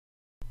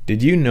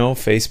Did you know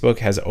Facebook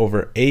has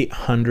over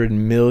 800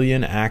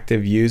 million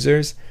active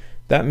users?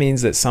 That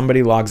means that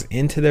somebody logs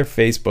into their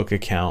Facebook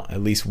account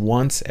at least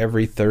once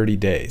every 30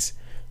 days.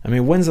 I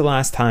mean, when's the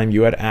last time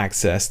you had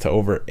access to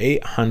over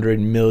 800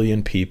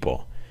 million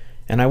people?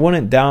 And I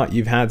wouldn't doubt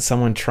you've had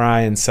someone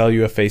try and sell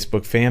you a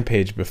Facebook fan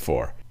page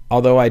before.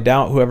 Although I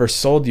doubt whoever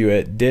sold you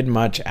it did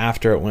much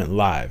after it went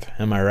live.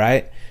 Am I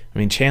right? I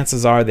mean,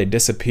 chances are they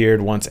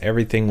disappeared once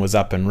everything was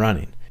up and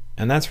running.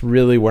 And that's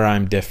really where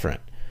I'm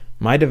different.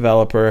 My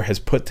developer has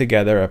put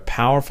together a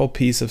powerful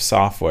piece of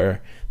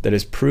software that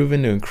is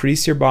proven to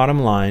increase your bottom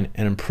line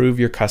and improve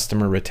your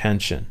customer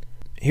retention.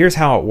 Here's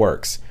how it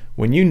works.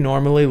 When you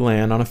normally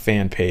land on a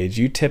fan page,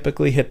 you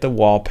typically hit the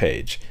wall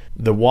page.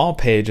 The wall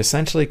page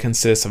essentially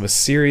consists of a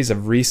series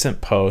of recent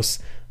posts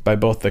by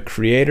both the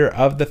creator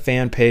of the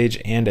fan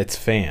page and its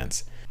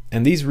fans.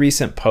 And these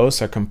recent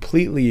posts are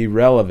completely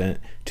irrelevant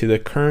to the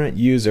current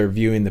user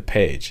viewing the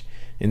page.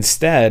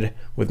 Instead,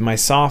 with my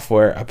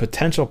software, a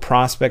potential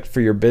prospect for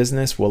your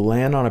business will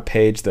land on a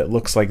page that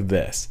looks like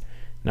this.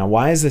 Now,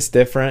 why is this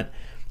different?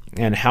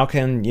 And how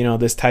can,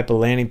 this type of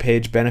landing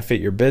page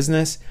benefit your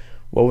business?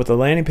 Well, with a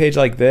landing page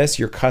like this,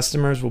 your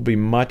customers will be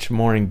much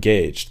more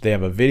engaged. They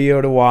have a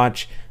video to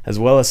watch, as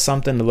well as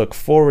something to look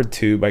forward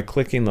to by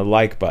clicking the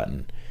like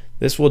button.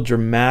 This will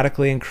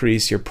dramatically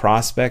increase your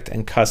prospect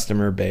and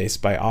customer base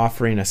by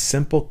offering a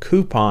simple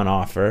coupon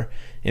offer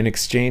in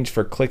exchange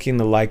for clicking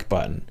the like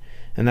button.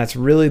 And that's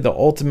really the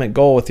ultimate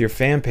goal with your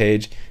fan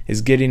page,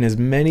 is getting as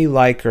many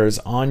likers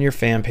on your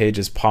fan page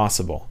as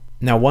possible.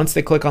 Now, once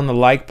they click on the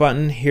like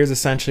button, here's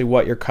essentially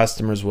what your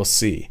customers will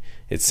see.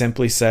 It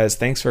simply says,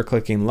 "Thanks for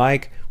clicking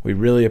like. We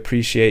really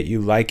appreciate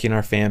you liking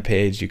our fan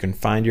page. You can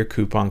find your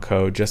coupon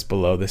code just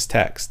below this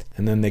text."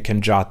 And then they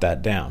can jot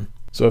that down.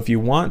 So if you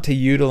want to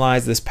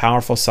utilize this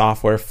powerful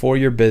software for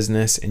your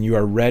business and you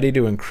are ready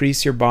to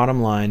increase your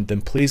bottom line,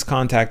 then please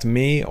contact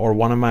me or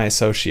one of my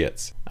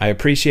associates. I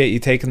appreciate you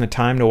taking the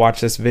time to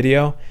watch this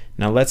video.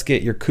 Now let's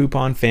get your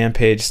coupon fan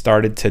page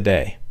started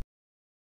today.